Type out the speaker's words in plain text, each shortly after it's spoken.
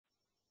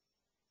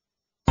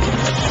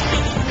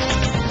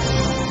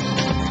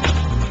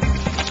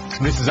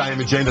This is AM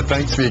Agenda.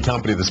 Thanks for your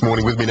company this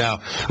morning. With me now,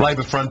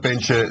 Labor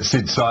frontbencher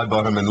Sid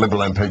Sidebottom and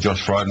Liberal MP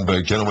Josh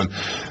Frydenberg. Gentlemen,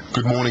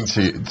 good morning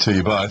to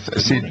you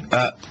both. Sid,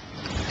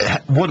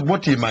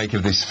 what do you make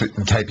of this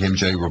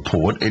KPMG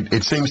report?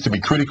 It seems to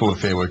be critical of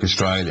Fair Work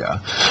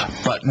Australia,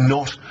 but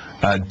not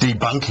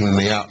debunking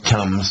the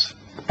outcomes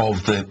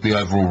of the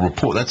overall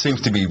report. That seems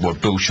to be what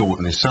Bill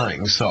Shorten is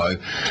saying. So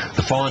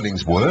the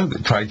findings were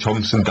that Craig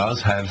Thompson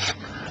does have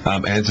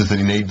answers that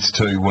he needs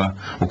to,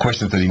 or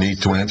questions that he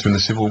needs to answer in the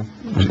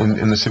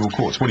civil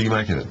courts. What do you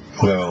make of it?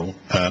 Well,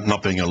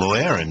 not being a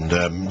lawyer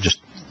and just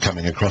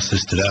coming across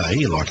this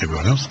today, like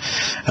everyone else,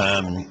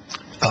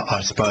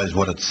 I suppose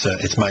what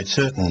it's made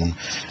certain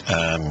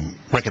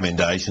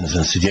recommendations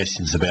and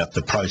suggestions about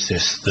the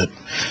process that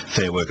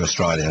Fair Work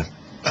Australia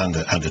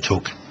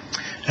undertook.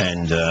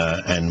 And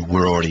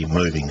we're already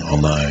moving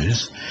on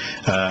those.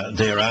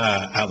 There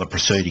are other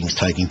proceedings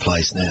taking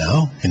place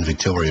now, in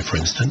Victoria for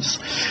instance,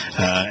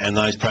 and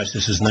those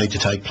processes need to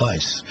take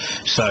place.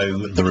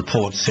 So the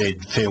report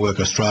said Fair Work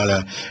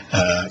Australia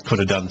could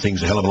have done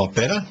things a hell of a lot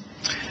better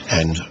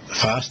and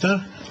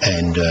faster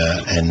and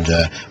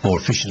more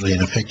efficiently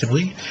and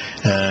effectively,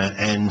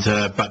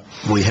 but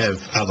we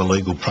have other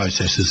legal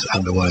processes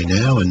underway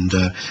now,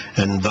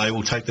 and they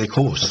will take their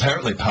course.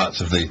 Apparently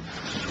parts of the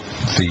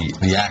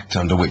Act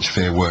under which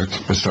Fair Work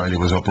Australia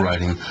was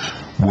operating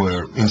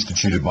were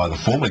instituted by the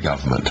former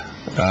government.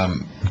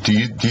 Do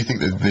you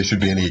think that there should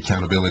be any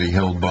accountability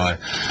held by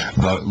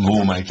the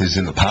lawmakers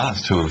in the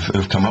past who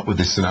have come up with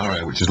this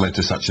scenario which has led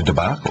to such a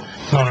debacle?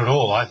 Not at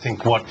all. I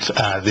think what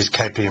this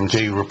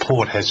KPMG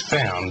report has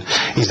found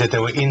is that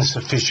there were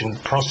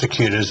insufficient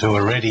prosecutors who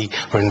were ready,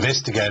 or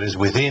investigators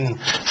within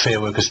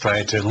Fair Work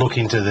Australia, to look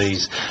into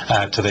these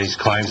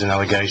claims and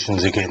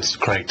allegations against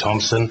Craig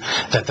Thompson,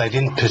 that they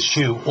didn't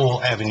pursue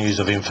all avenues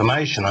of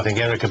information. I think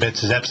Erica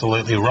Betts is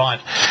absolutely right,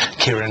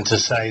 Kieran, to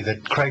say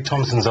that Craig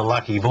Thompson's a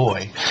lucky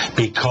boy,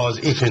 because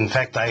if in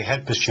fact they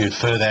had pursued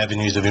further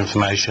avenues of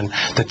information,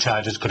 the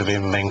charges could have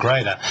even been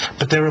greater.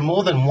 But there are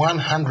more than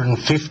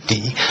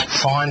 150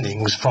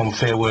 findings from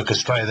Fair Work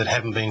Australia that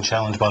haven't been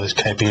challenged by this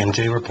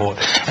KPMG report.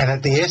 And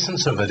at the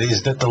essence of it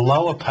is that the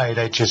lower paid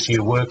HSU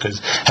workers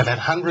have had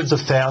hundreds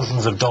of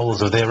thousands of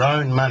dollars of their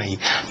own money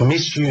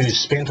misused,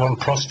 spent on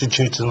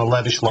prostitutes and a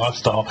lavish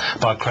lifestyle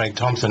by Craig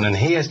Thompson, and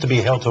he has to be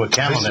held to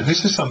account on it.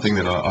 This is something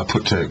that I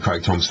put to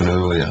Craig Thompson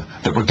earlier,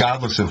 that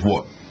regardless of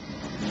what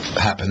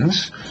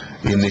happens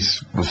in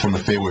this, from the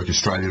Fair Work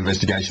Australia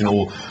investigation,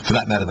 or for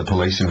that matter the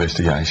police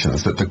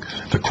investigations, that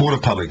the Court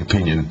of Public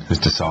Opinion has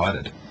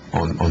decided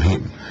on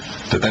him,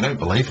 that they don't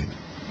believe him.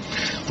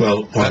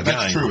 Well,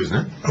 that's true, isn't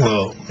it?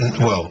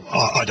 Well,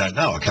 I don't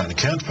know. I can't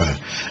account for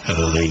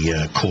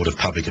the Court of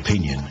Public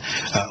Opinion.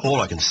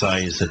 All I can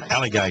say is that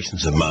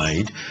allegations are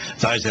made.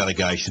 Those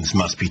allegations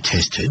must be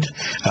tested.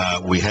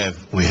 We have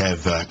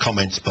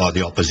comments by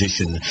the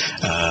opposition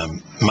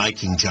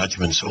making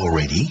judgments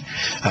already,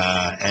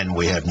 and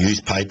we have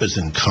newspapers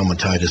and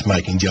commentators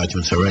making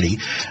judgments already.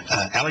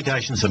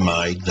 Allegations are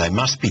made. They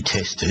must be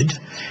tested,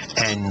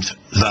 and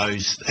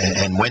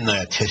when they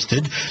are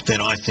tested,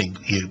 then I think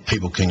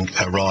people can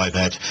arrive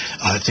at,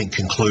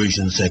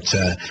 conclusions that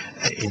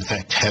in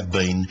fact have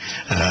been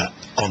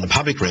on the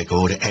public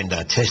record and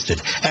are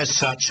tested. As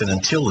such, and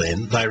until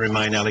then, they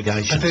remain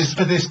allegations.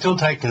 But they're still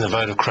taking the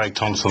vote of Craig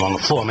Thompson on the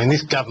floor. I mean,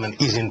 this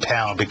government is in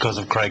power because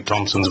of Craig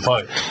Thompson's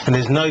vote, and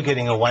there's no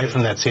getting away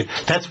from that, Sid.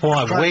 That's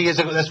why we as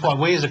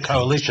a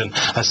coalition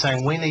are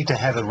saying we need to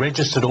have a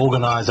registered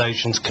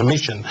organisations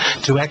commission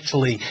to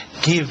actually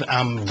give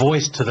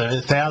voice to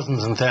the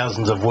thousands and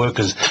thousands of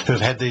workers who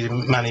have had their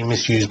money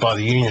misused by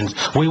the unions.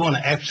 We want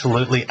to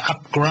absolutely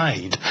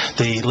upgrade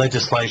the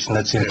legislation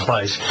that's in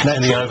place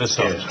and the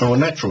oversight. Yeah. Well,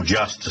 natural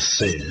justice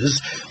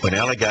says when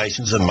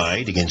allegations are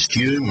made against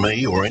you,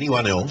 me or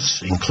anyone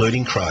else,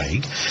 including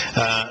Craig,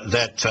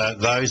 that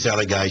those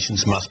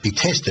allegations must be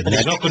tested. And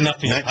he's not good enough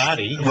for your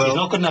party. Well, he's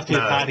not good enough for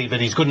your party,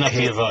 but he's good enough for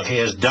your vote. He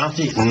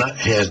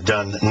has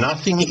done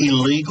nothing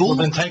illegal. Well,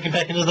 then take him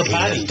back into the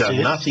party. He has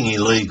done nothing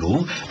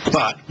illegal,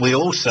 but we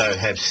also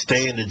have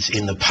standards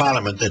in the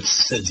Parliament that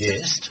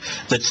suggest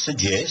that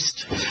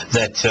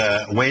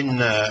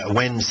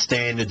when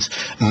standards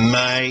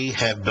may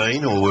have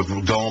been or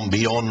have gone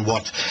beyond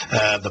what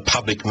the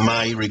public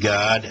may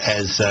regard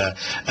as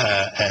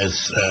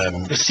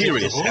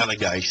serious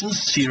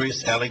allegations,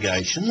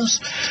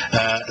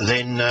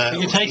 then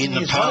in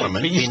the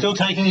Parliament... But you're still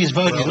taking his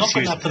vote. He's not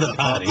good enough for the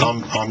party.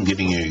 I'm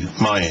giving you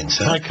my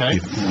answer. Okay.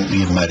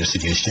 You've made a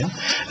suggestion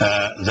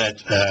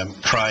that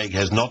Craig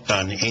has not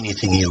done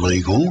anything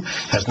illegal,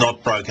 has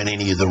not broken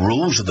any of the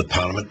rules of the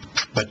Parliament,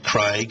 but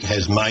Craig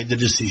has made the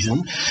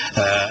decision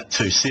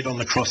to sit on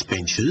the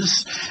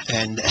crossbenches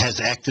and has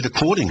acted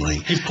accordingly.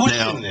 He pushed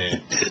him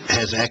there.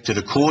 Has acted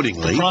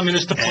accordingly. The Prime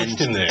Minister pushed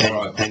him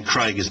there. And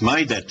Craig has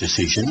made that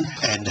decision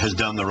and has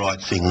done the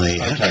right thing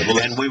there. Okay, well,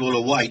 and we will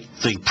await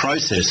the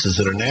processes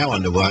that are now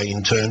underway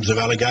in terms of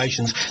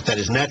allegations. That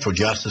is natural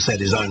justice.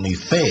 That is only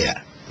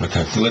fair.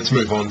 Okay, so let's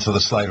move on to the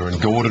Slater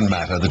and Gordon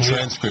matter. The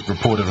transcript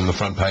reported on the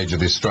front page of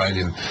the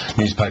Australian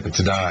newspaper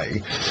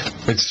today.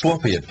 It's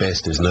sloppy at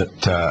best, isn't it,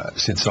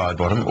 Sid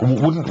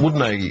Sidebottom?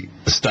 Wouldn't a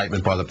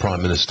statement by the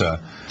Prime Minister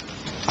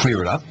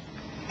clear it up?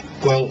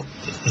 Well,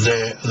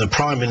 the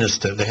Prime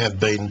Minister, there have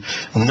been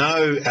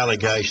no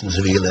allegations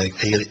of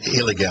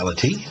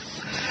illegality.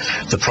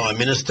 The Prime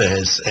Minister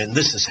has, and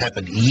this has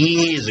happened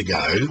years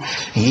ago,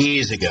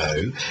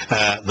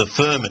 the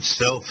firm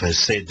itself has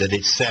said that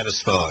it's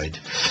satisfied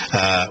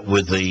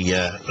with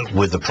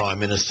the Prime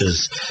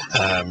Minister's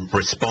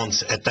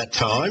response at that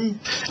time,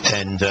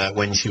 and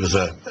when she was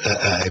a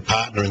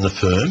partner in the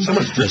firm.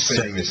 Someone's just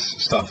saying this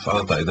stuff,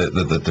 aren't they?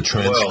 The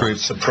transcript, well,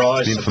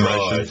 surprise, the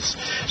information.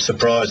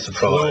 Surprise.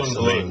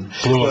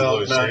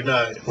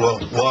 Well,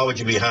 why would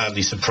you be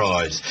hardly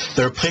surprised?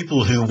 There are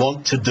people who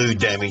want to do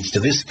damage to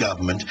this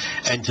government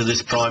and to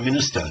this Prime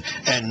Minister,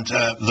 and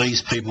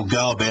these people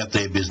go about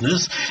their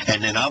business,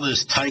 and then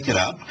others take it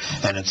up,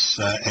 and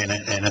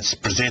it's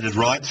presented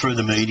right through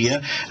the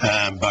media,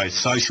 both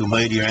social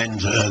media and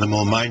the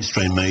more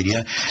mainstream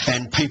media,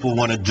 and people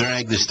want to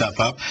drag this stuff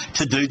up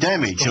to do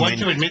damage.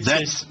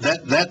 That's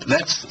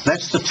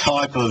the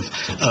type of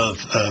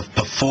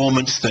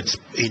performance that's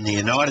in the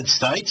United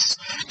States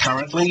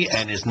currently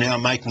and is now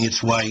making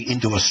its way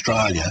into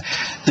Australia.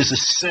 This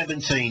is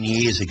 17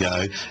 years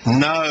ago.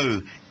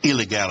 No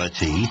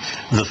illegality.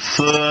 The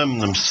firm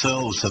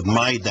themselves have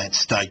made that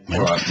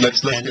statement. All right,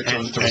 let's get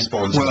John to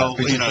respond to that.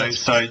 Well,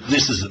 so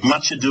this is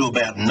much ado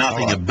about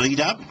nothing, right. A beat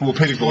up. Well,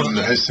 Peter Gordon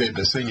has said,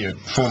 the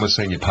former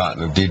senior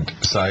partner did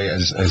say,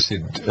 as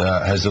Sid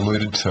has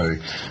alluded to,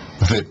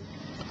 that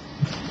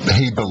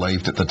he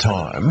believed at the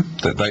time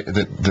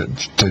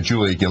that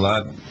Julia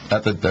Gillard,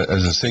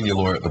 as a senior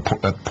lawyer at the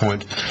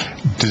point,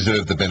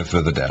 deserved the benefit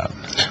of the doubt.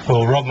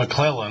 Well, Rob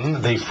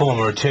McClellan, the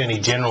former Attorney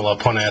General, I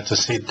point out to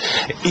Sid,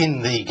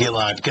 in the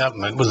Gillard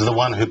government, was the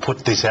one who put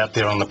this out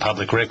there on the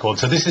public record.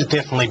 So this is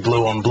definitely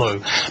blue on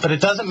blue. But it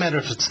doesn't matter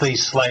if it's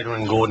these Slater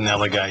and Gordon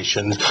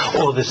allegations,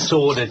 or the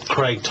sordid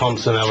Craig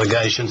Thompson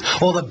allegations,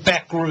 or the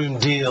backroom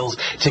deals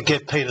to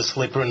get Peter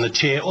Slipper in the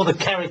chair, or the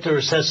character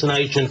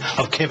assassination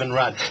of Kevin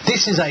Rudd.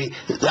 This is a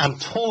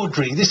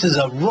tawdry, this is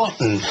a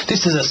rotten,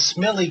 this is a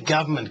smelly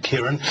government,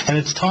 Kieran, and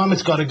it's time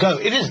it's got to go.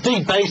 It has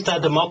debased our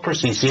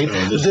democracy, Sid.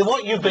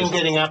 What you've been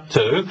getting up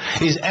to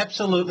is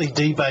absolutely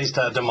debased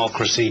our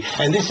democracy,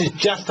 and this is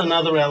just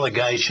another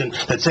allegation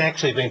that's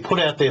actually been put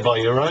out there by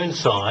your own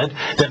side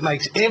that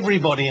makes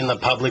everybody in the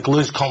public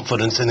lose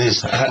confidence in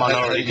this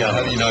minority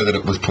government. How do you know that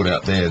it was put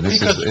out there?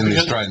 This is in the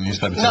Australian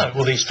newspaper. No,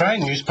 well, the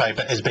Australian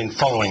newspaper has been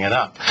following it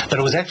up, but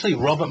it was actually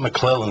Robert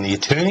McClellan, the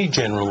Attorney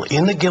General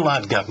in the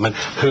Gillard government,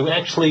 who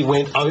actually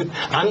went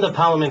under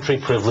parliamentary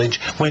privilege,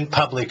 went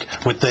public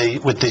with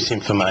this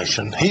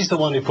information. He's the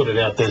one who put it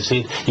out there,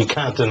 Sid. You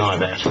can't deny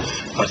that.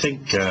 I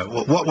think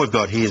what we've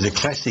got here is a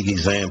classic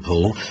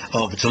example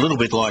of, it's a little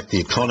bit like the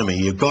economy.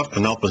 You've got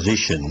an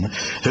opposition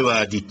who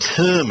are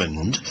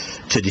determined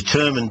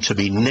to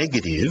be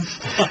negative.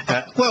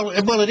 Well,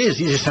 it is.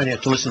 You just only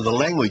have to listen to the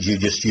language you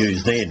just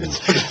used then.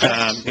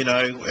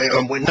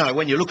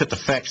 When you look at the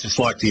facts, it's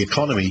like the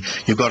economy.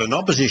 You've got an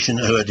opposition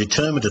who are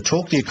determined to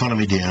talk the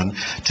economy down,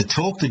 to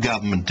talk the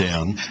government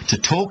down, to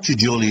talk to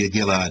Julia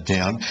Gillard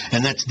down,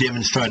 and that's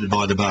demonstrated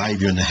by the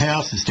behaviour in the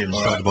House, it's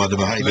demonstrated by the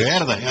behaviour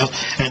out of the House,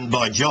 and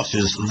by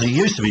the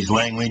use of his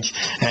language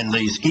and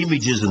these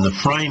images and the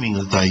framing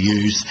that they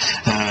use,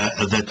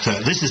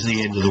 that this is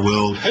the end of the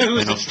world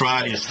and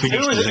Australia's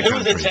finished as a country. Who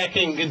was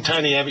attacking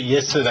Tony Abbott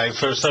yesterday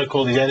for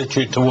so-called his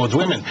attitude towards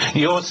women?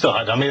 Your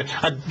side. I mean,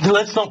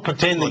 let's not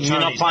pretend that you're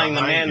not playing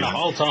the man the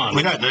whole time.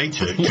 We don't need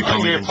to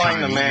comment. You're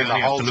playing the man the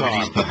whole time. You have to look at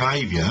his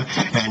behaviour,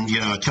 and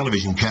a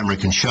television camera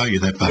can show you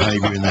that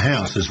behaviour in the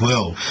House as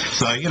well.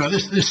 So,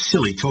 this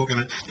silly talking.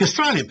 The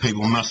Australian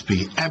people must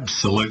be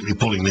absolutely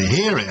pulling their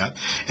hair out.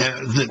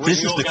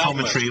 This is the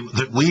commentary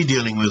that we're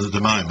dealing with at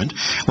the moment,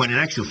 when in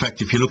actual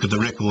fact, if you look at the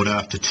record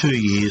after 2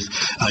 years,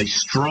 a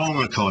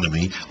strong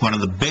economy, one of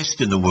the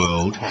best in the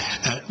world.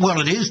 Well,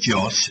 it is,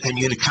 Josh, and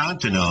you can't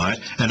deny it,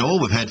 and all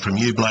we've had from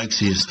you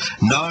blokes is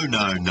no,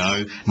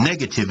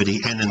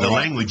 negativity, and in the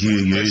language you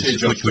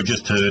use, which we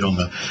just heard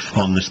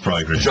on this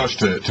program. Josh,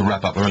 to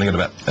wrap up, we're only got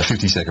about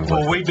 50 seconds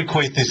left. Well, we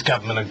bequeath this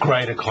government a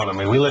great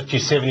economy. We left you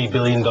 $70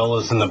 billion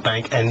in the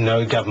bank and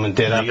no government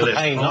debt after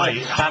paying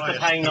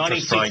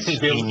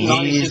 $96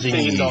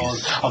 billion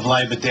of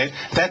Labor debt.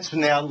 That's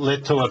now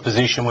led to a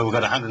position where we've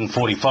got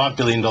 $145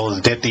 billion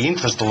debt. The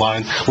interest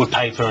alone would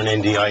pay for an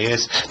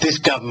NDIS. This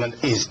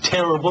government is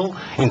terrible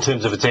in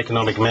terms of its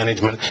economic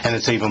management, and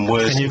it's even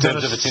worse in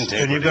terms of its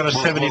integrity. And you've got a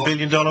 $70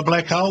 billion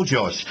black hole,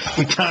 Josh.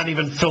 We can't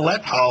even fill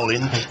that hole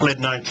in, let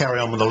alone carry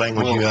on with the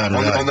language you are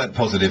today. On that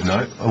positive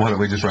note, why don't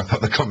we just wrap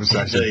up the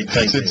conversation? Indeed,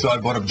 Sid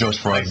Sidebottom, Josh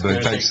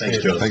Frydenberg, thanks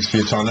for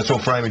your time. That's all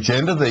for AIM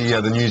Agenda.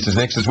 The news is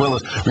next, as well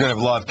as we're going to have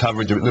live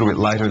coverage a little bit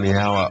later in the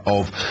hour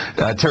of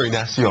Terry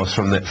Nassios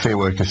from that Fair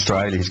Work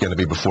Australia. He's going to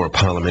be before a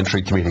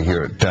parliamentary committee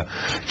here at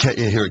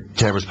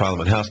Canberra's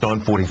Parliament House,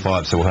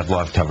 9:45, so we'll have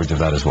live coverage of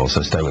that as well,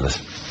 so stay with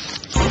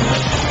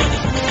us.